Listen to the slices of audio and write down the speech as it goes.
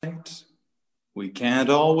We can't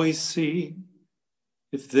always see.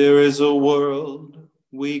 If there is a world,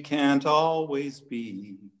 we can't always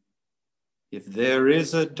be. If there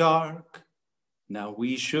is a dark, now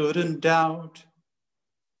we shouldn't doubt.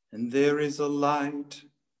 And there is a light,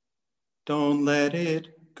 don't let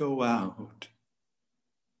it go out.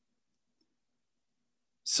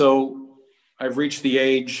 So I've reached the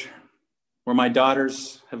age where my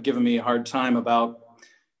daughters have given me a hard time about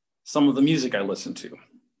some of the music I listen to.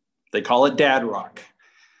 They call it dad rock.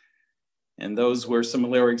 And those were some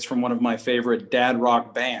lyrics from one of my favorite dad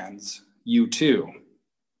rock bands, U2.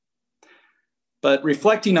 But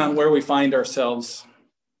reflecting on where we find ourselves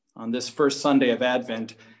on this first Sunday of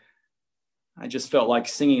Advent, I just felt like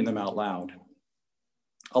singing them out loud.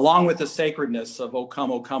 Along with the sacredness of O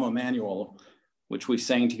Come, Emmanuel, which we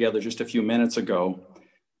sang together just a few minutes ago,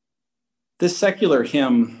 this secular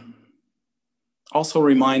hymn also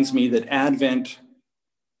reminds me that Advent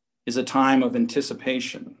is a time of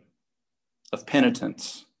anticipation, of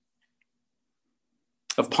penitence,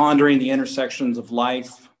 of pondering the intersections of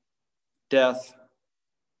life, death,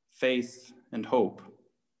 faith, and hope,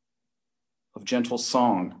 of gentle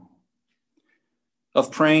song,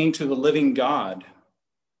 of praying to the living God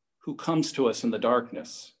who comes to us in the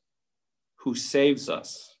darkness, who saves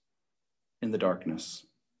us in the darkness.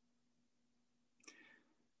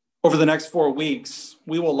 Over the next 4 weeks,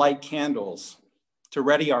 we will light candles to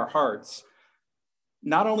ready our hearts,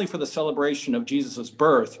 not only for the celebration of Jesus'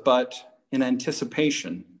 birth, but in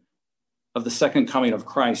anticipation of the second coming of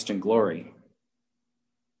Christ in glory.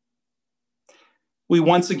 We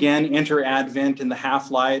once again enter Advent in the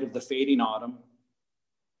half-light of the fading autumn.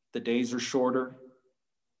 The days are shorter.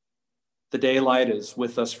 The daylight is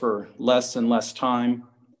with us for less and less time.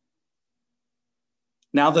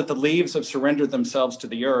 Now that the leaves have surrendered themselves to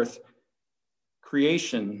the earth,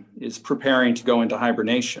 creation is preparing to go into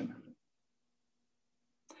hibernation.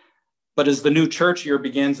 But as the new church year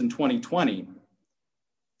begins in 2020,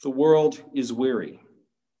 the world is weary.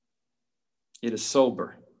 It is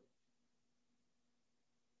sober.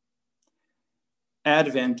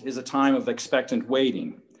 Advent is a time of expectant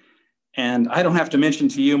waiting. And I don't have to mention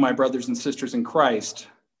to you, my brothers and sisters in Christ,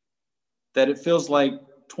 that it feels like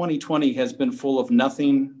 2020 has been full of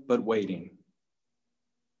nothing but waiting.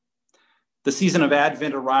 The season of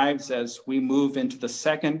Advent arrives as we move into the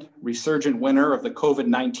second resurgent winter of the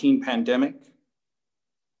COVID-19 pandemic.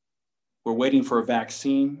 We're waiting for a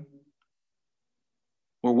vaccine.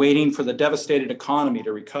 We're waiting for the devastated economy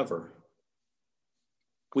to recover.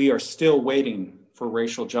 We are still waiting for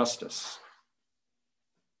racial justice.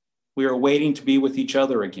 We are waiting to be with each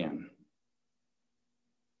other again.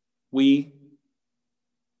 We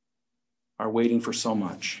are waiting for so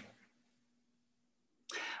much.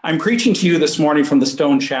 I'm preaching to you this morning from the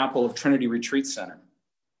Stone Chapel of Trinity Retreat Center.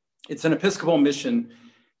 It's an Episcopal mission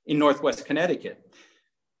in Northwest Connecticut.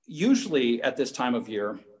 Usually at this time of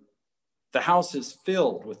year, the house is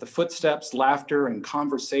filled with the footsteps, laughter, and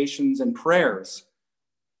conversations and prayers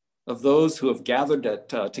of those who have gathered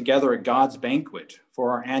together at God's banquet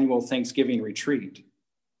for our annual Thanksgiving retreat.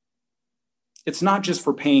 It's not just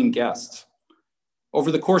for paying guests.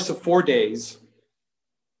 Over the course of 4 days,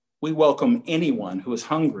 we welcome anyone who is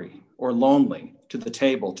hungry or lonely to the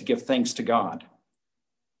table to give thanks to God.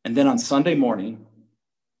 And then on Sunday morning,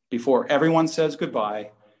 before everyone says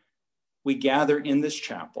goodbye, we gather in this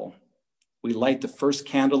chapel. We light the first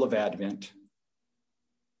candle of Advent.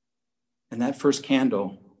 And that first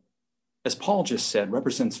candle, as Paul just said,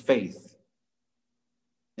 represents faith.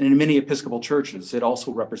 And in many Episcopal churches, it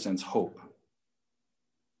also represents hope.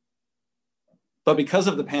 But because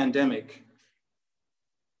of the pandemic,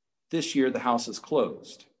 this year the house is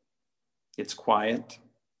closed. It's quiet.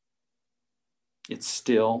 It's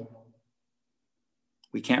still.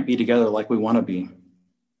 We can't be together like we want to be.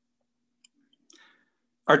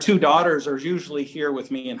 Our 2 daughters are usually here with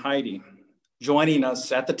me and Heidi, joining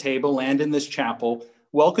us at the table and in this chapel,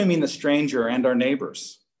 welcoming the stranger and our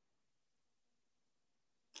neighbors.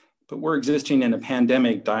 But we're existing in a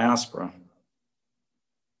pandemic diaspora.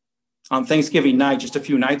 On Thanksgiving night, just a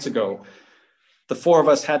few nights ago, the 4 of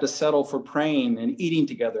us had to settle for praying and eating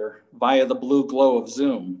together via the blue glow of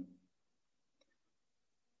Zoom.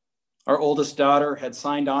 Our oldest daughter had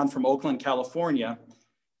signed on from Oakland, California,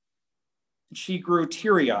 and she grew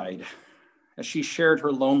teary-eyed as she shared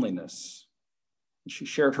her loneliness. And she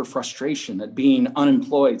shared her frustration at being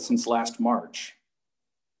unemployed since last March.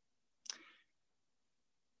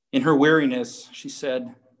 In her weariness, she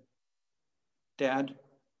said, "Dad,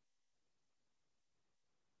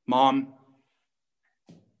 Mom,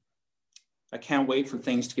 I can't wait for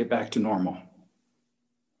things to get back to normal.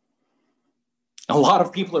 A lot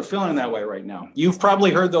of people are feeling that way right now. You've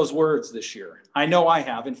probably heard those words this year. I know I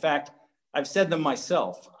have. In fact, I've said them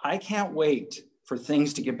myself. I can't wait for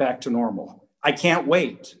things to get back to normal. I can't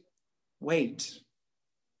wait. Waiting.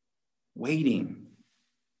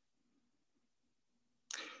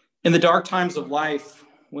 In the dark times of life,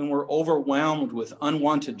 when we're overwhelmed with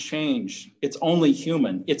unwanted change, it's only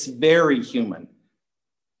human, it's very human,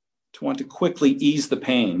 to want to quickly ease the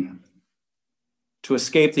pain, to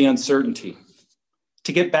escape the uncertainty,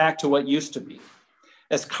 to get back to what used to be.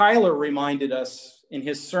 As Kyler reminded us in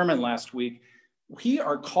his sermon last week, we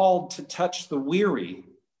are called to touch the weary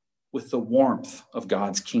with the warmth of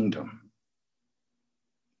God's kingdom.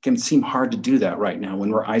 It can seem hard to do that right now when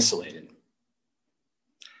we're isolated.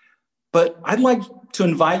 But I'd like to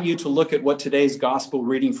invite you to look at what today's gospel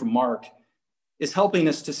reading from Mark is helping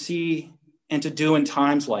us to see and to do in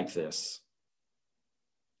times like this.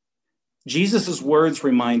 Jesus' words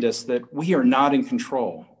remind us that we are not in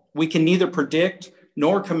control. We can neither predict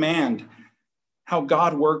nor command how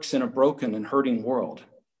God works in a broken and hurting world.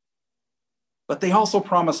 But they also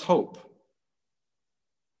promise hope.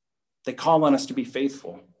 They call on us to be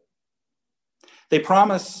faithful. They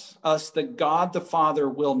promise us that God the Father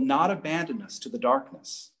will not abandon us to the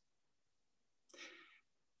darkness.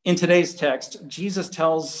 In today's text, Jesus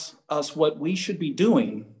tells us what we should be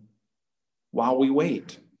doing while we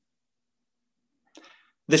wait.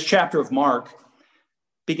 This chapter of Mark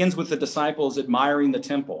begins with the disciples admiring the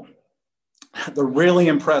temple. They're really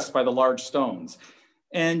impressed by the large stones.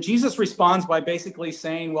 And Jesus responds by basically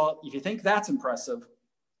saying, well, if you think that's impressive,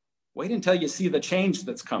 wait until you see the change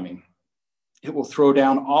that's coming. It will throw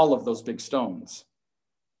down all of those big stones.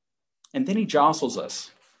 And then he jostles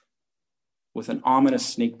us with an ominous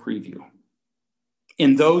sneak preview.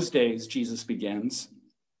 In those days, Jesus begins,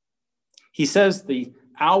 he says the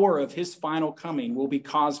hour of his final coming will be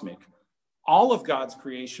cosmic. All of God's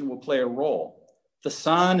creation will play a role. The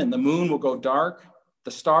sun and the moon will go dark.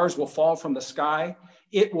 The stars will fall from the sky.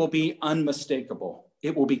 It will be unmistakable.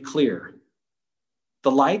 It will be clear.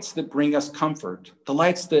 The lights that bring us comfort, the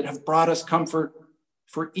lights that have brought us comfort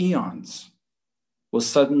for eons, will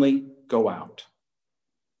suddenly go out.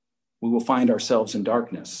 We will find ourselves in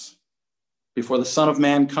darkness before the Son of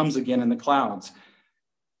Man comes again in the clouds,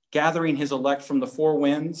 gathering his elect from the four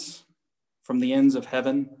winds, from the ends of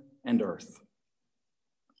heaven and earth.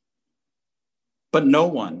 But no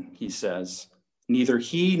one, he says, neither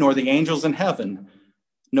he nor the angels in heaven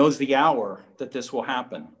knows the hour that this will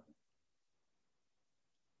happen.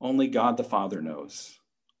 Only God the Father knows.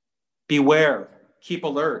 Beware, keep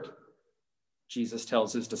alert, Jesus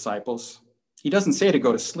tells his disciples. He doesn't say to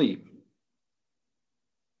go to sleep.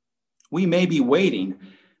 We may be waiting,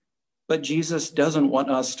 but Jesus doesn't want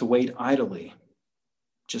us to wait idly,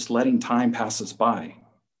 just letting time pass us by,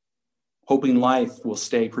 hoping life will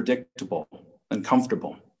stay predictable and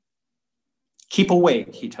comfortable. Keep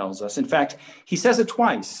awake, he tells us. In fact, he says it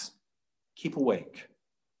twice. Keep awake.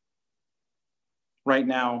 Right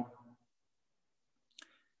now,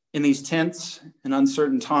 in these tense and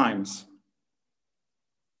uncertain times,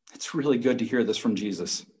 it's really good to hear this from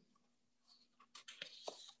Jesus.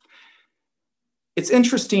 It's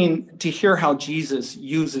interesting to hear how Jesus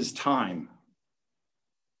uses time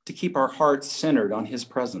to keep our hearts centered on his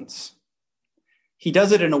presence. He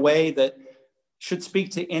does it in a way that should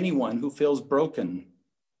speak to anyone who feels broken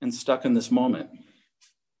and stuck in this moment.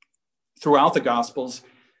 Throughout the Gospels,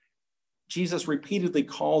 Jesus repeatedly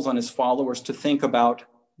calls on his followers to think about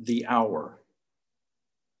the hour.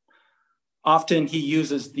 Often he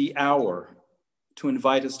uses the hour to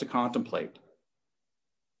invite us to contemplate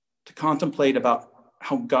about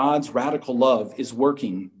how God's radical love is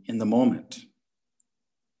working in the moment,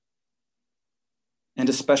 and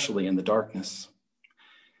especially in the darkness.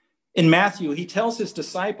 In Matthew, he tells his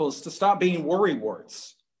disciples to stop being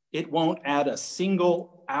worrywarts. It won't add a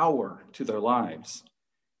single hour to their lives.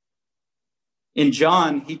 In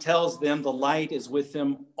John, he tells them the light is with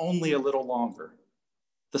them only a little longer.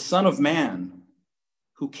 The Son of Man,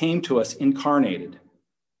 who came to us incarnated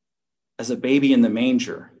as a baby in the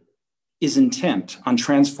manger, is intent on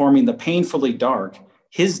transforming the painfully dark,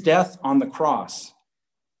 his death on the cross,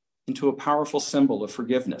 into a powerful symbol of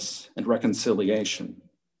forgiveness and reconciliation.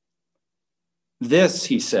 This,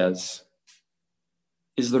 he says,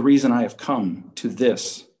 is the reason I have come to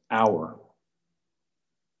this hour.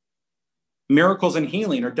 Miracles and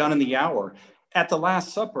healing are done in the hour. At the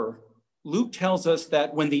Last Supper, Luke tells us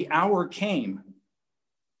that when the hour came,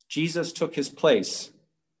 Jesus took his place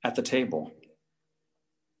at the table.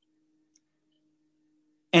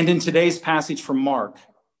 And in today's passage from Mark,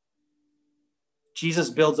 Jesus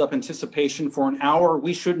builds up anticipation for an hour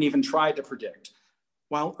we shouldn't even try to predict.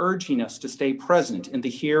 while urging us to stay present in the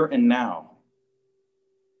here and now.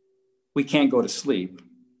 We can't go to sleep.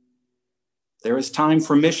 There is time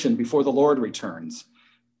for mission before the Lord returns.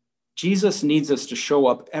 Jesus needs us to show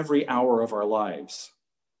up every hour of our lives,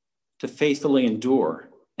 to faithfully endure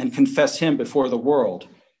and confess him before the world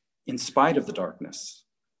in spite of the darkness.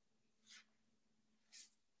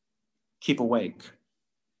 Keep awake.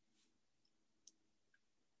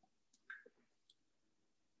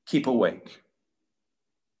 Keep awake.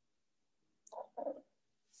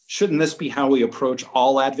 Shouldn't this be how we approach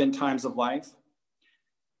all Advent times of life?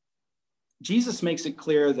 Jesus makes it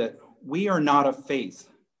clear that we are not a faith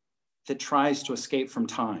that tries to escape from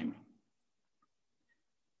time.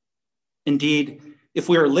 Indeed, if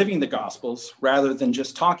we are living the Gospels rather than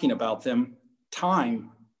just talking about them,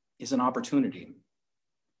 time is an opportunity.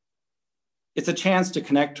 It's a chance to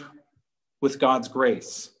connect with God's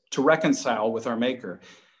grace, to reconcile with our Maker.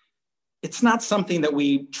 It's not something that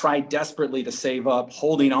we try desperately to save up,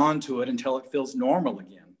 holding on to it until it feels normal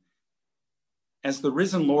again. As the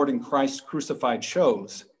risen Lord and Christ crucified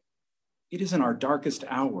shows, it is in our darkest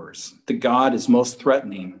hours that God is most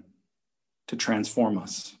threatening to transform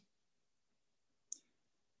us.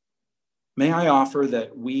 May I offer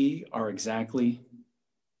that we are exactly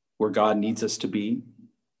where God needs us to be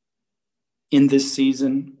in this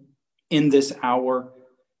season, in this hour,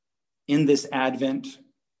 in this Advent,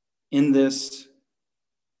 in this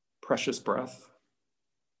precious breath.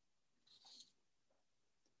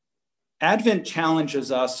 Advent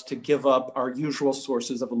challenges us to give up our usual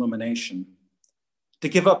sources of illumination, to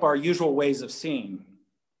give up our usual ways of seeing,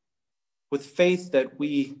 with faith that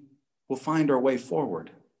we will find our way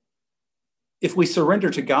forward. If we surrender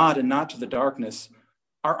to God and not to the darkness,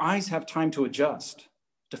 our eyes have time to adjust,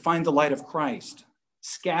 to find the light of Christ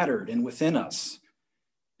scattered and within us,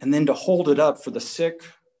 and then to hold it up for the sick,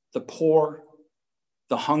 the poor,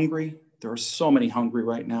 the hungry. There are so many hungry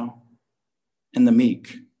right now, and the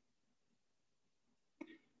meek.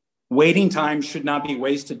 Waiting time should not be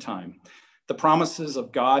wasted time. The promises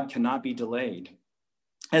of God cannot be delayed.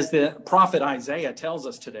 As the prophet Isaiah tells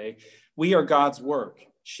us today, we are God's work,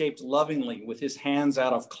 shaped lovingly with his hands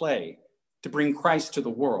out of clay to bring Christ to the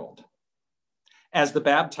world. As the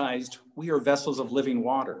baptized, we are vessels of living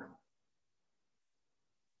water.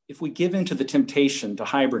 If we give in to the temptation to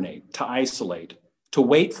hibernate, to isolate, to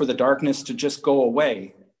wait for the darkness to just go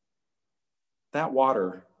away, that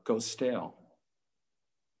water goes stale.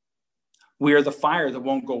 We are the fire that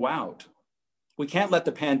won't go out. We can't let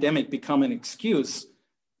the pandemic become an excuse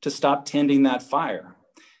to stop tending that fire.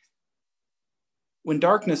 When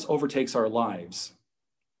darkness overtakes our lives,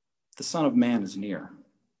 the Son of Man is near.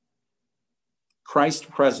 Christ's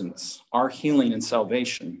presence, our healing and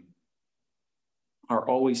salvation, are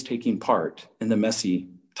always taking part in the messy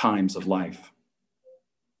times of life.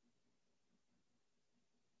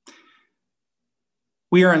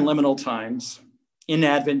 We are in liminal times. In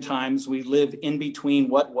Advent times, we live in between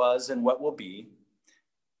what was and what will be.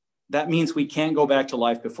 That means we can't go back to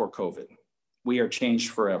life before COVID. We are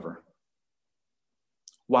changed forever.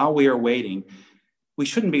 While we are waiting, we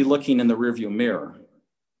shouldn't be looking in the rearview mirror.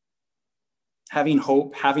 Having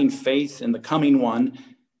hope, having faith in the coming one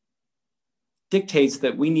dictates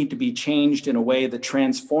that we need to be changed in a way that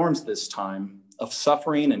transforms this time of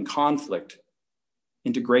suffering and conflict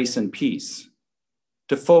into grace and peace,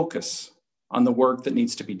 to focus on the work that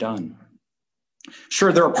needs to be done.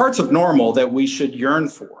 Sure, there are parts of normal that we should yearn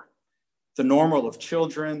for. The normal of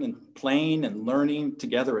children and playing and learning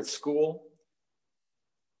together at school.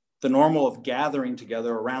 The normal of gathering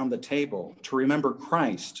together around the table to remember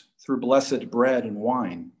Christ through blessed bread and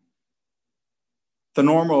wine. The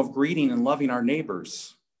normal of greeting and loving our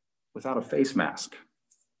neighbors without a face mask.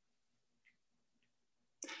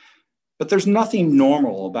 But there's nothing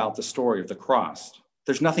normal about the story of the cross.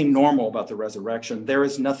 There's nothing normal about the resurrection. There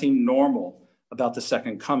is nothing normal about the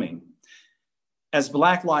second coming. As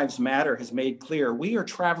Black Lives Matter has made clear, we are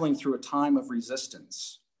traveling through a time of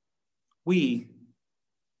resistance. We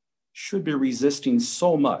should be resisting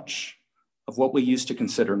so much of what we used to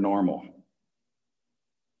consider normal.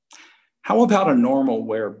 How about a normal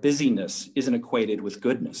where busyness isn't equated with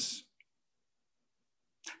goodness?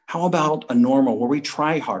 How about a normal where we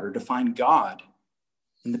try harder to find God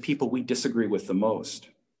in the people we disagree with the most?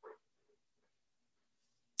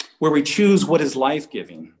 Where we choose what is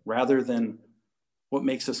life-giving rather than what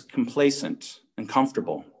makes us complacent and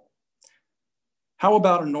comfortable? How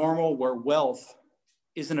about a normal where wealth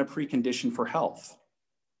isn't a precondition for health?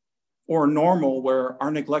 Or a normal where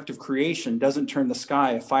our neglect of creation doesn't turn the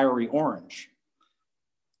sky a fiery orange?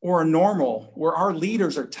 Or a normal where our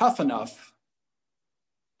leaders are tough enough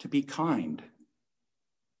to be kind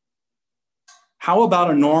How about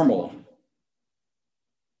a normal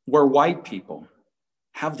where white people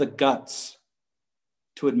have the guts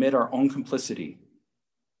to admit our own complicity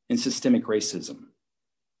in systemic racism?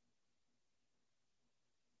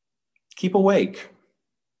 Keep awake.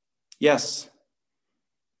 Yes,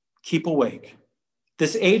 keep awake.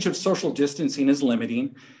 This age of social distancing is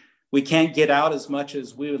limiting. We can't get out as much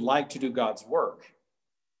as we would like to do God's work.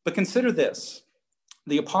 But consider this.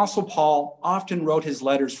 The Apostle Paul often wrote his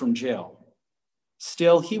letters from jail.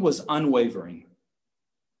 Still, he was unwavering.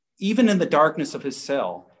 Even in the darkness of his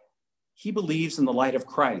cell, he believes in the light of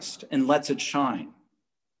Christ and lets it shine.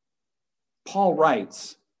 Paul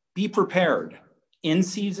writes, "Be prepared in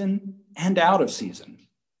season and out of season."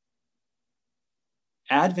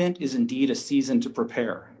 Advent is indeed a season to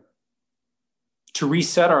prepare, to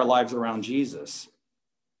reset our lives around Jesus.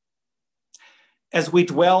 As we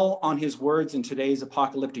dwell on his words in today's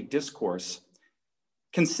apocalyptic discourse,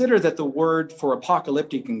 consider that the word for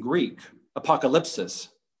apocalyptic in Greek, apocalypsis,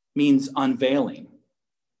 means unveiling.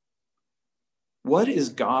 What is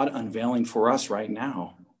God unveiling for us right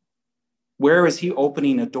now? Where is he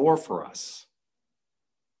opening a door for us?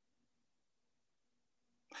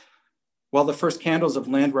 While the first candles of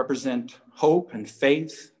Lent represent hope and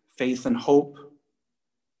faith, faith and hope,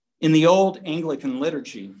 in the old Anglican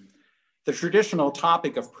liturgy, the traditional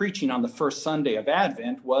topic of preaching on the first Sunday of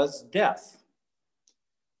Advent was death.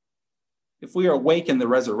 If we are awake in the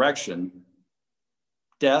resurrection,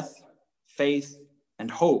 death, faith, and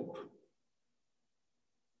hope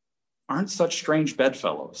aren't such strange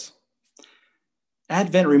bedfellows.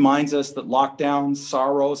 Advent reminds us that lockdown,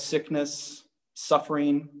 sorrow, sickness,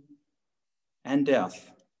 suffering, and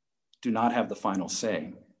death do not have the final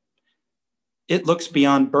say. It looks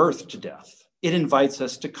beyond birth to death. It invites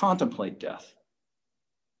us to contemplate death.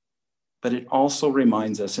 But it also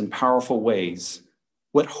reminds us in powerful ways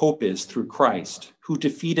what hope is through Christ, who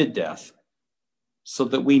defeated death so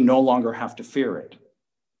that we no longer have to fear it.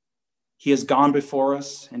 He has gone before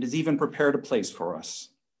us and has even prepared a place for us.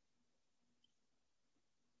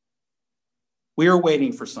 We are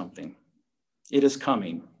waiting for something. It is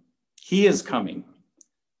coming. He is coming.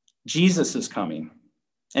 Jesus is coming.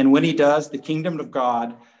 And when he does, the kingdom of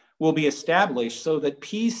God will be established so that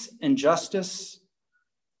peace and justice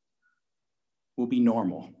will be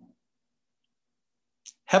normal.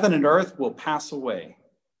 Heaven and earth will pass away,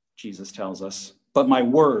 Jesus tells us, but my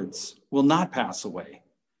words will not pass away.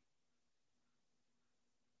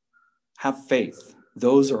 Have faith.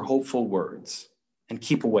 Those are hopeful words. And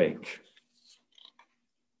keep awake.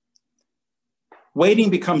 Waiting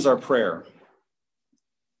becomes our prayer.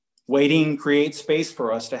 Waiting creates space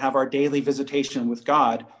for us to have our daily visitation with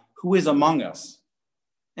God, who is among us,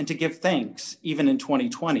 and to give thanks even in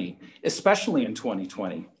 2020, especially in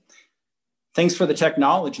 2020. Thanks for the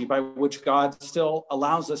technology by which God still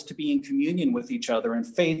allows us to be in communion with each other in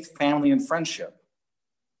faith, family, and friendship.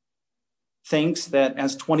 Thanks that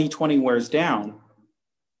as 2020 wears down,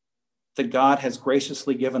 that God has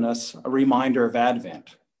graciously given us a reminder of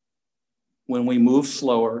Advent, when we move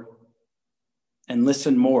slower and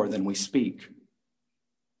listen more than we speak.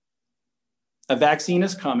 A vaccine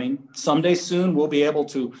is coming. Someday soon we'll be able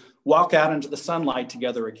to walk out into the sunlight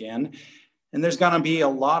together again, and there's going to be a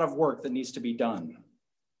lot of work that needs to be done.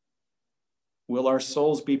 Will our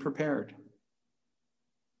souls be prepared?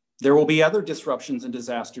 There will be other disruptions and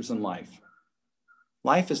disasters in life.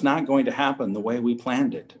 Life is not going to happen the way we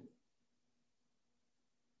planned it.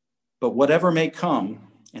 But whatever may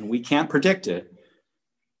come, and we can't predict it,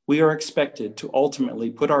 we are expected to ultimately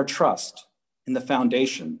put our trust in the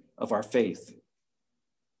foundation of our faith.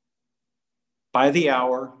 By the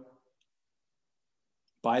hour,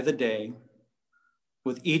 by the day,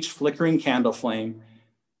 with each flickering candle flame,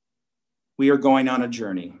 we are going on a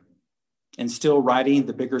journey and still writing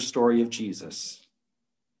the bigger story of Jesus.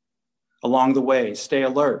 Along the way, stay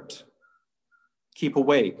alert, keep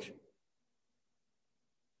awake,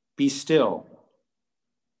 be still,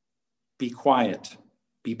 be quiet,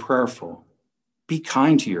 be prayerful, be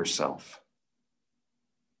kind to yourself,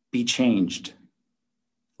 be changed,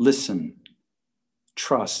 listen,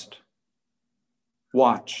 trust,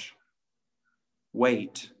 watch,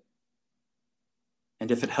 wait,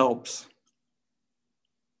 and if it helps,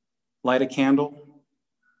 light a candle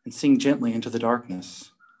and sing gently into the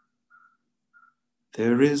darkness.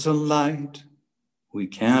 There is a light we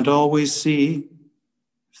can't always see.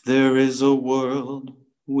 If there is a world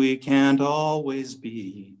we can't always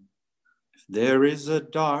be. If there is a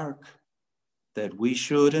dark that we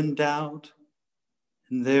shouldn't doubt,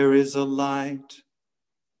 and there is a light,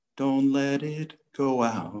 don't let it go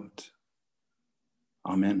out.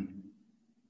 Amen.